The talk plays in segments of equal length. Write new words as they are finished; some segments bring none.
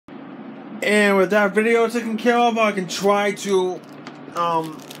And with that video taken care of, I can try to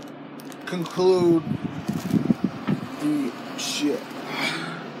conclude the shit.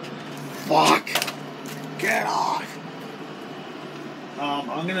 Fuck. Get off.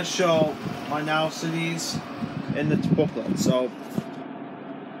 I'm gonna show my Now Cities in the booklet. So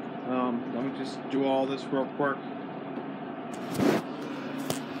let me just do all this real quick.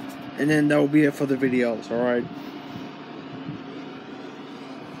 And then that will be it for the videos, alright?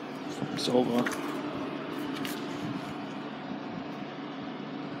 It's over.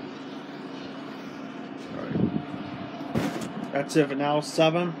 Alright. That's it for Now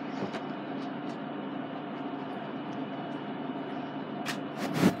 7.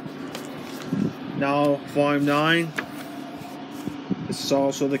 Now Volume 9. This is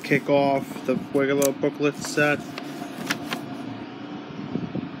also the kickoff, the regular booklet set.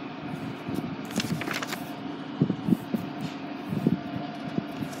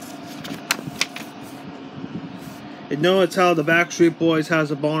 And notice how the Backstreet Boys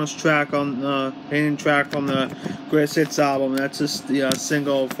has a bonus track on the hidden track from the Greatest Hits album. That's just the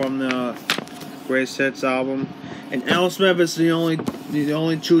single from the Greatest Hits album. And Aerosmith is the only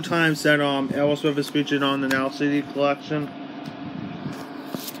 2 times that Aerosmith is featured on the Now CD collection.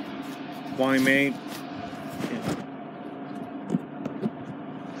 Volume 8. Yeah.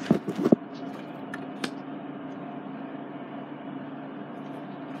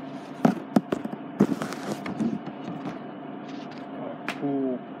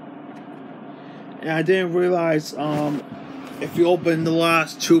 Cool. And I didn't realize if you open the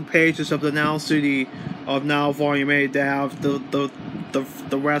last 2 pages of the Now CD of Now Volume 8, they have the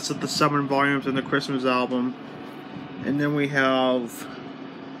rest of the 7 volumes in the Christmas album, and then we have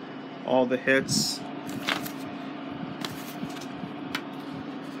all the hits.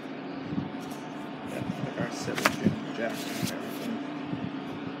 Yeah, like I said, with Jim Jackson and everything.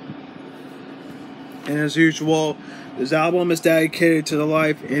 And as usual, this album is dedicated to the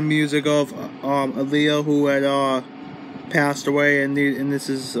life and music of Aaliyah, who had passed away, and this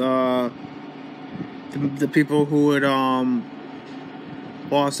is the people who had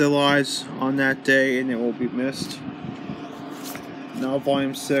lost their lives on that day, and it will be missed. Now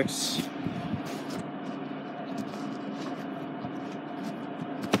Volume 6.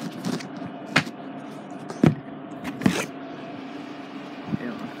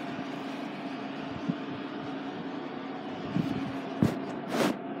 Yeah.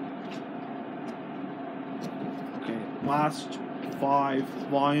 Okay, last 5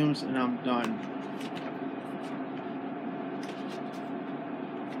 volumes and I'm done.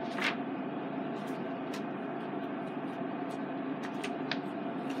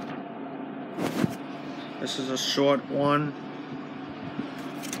 This is a short one.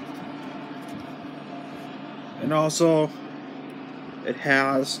 And also, it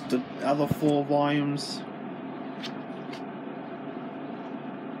has the other 4 volumes.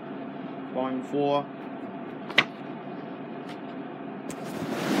 Volume 4.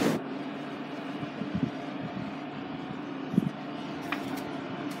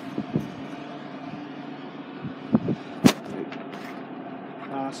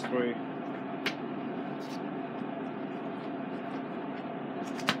 Last 3.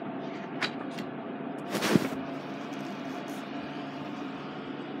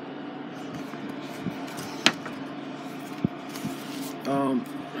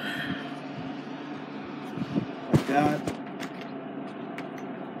 Like that.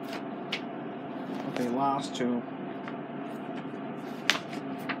 Okay, last 2.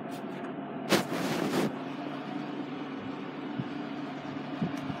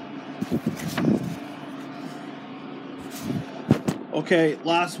 Okay,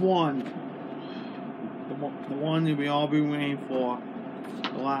 last one. The one that we all been waiting for.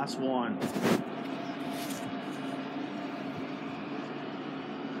 The last one.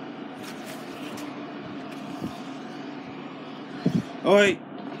 Alright,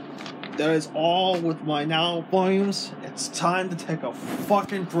 that is all with my Now volumes. It's time to take a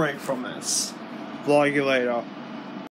fucking break from this. Vlog you later.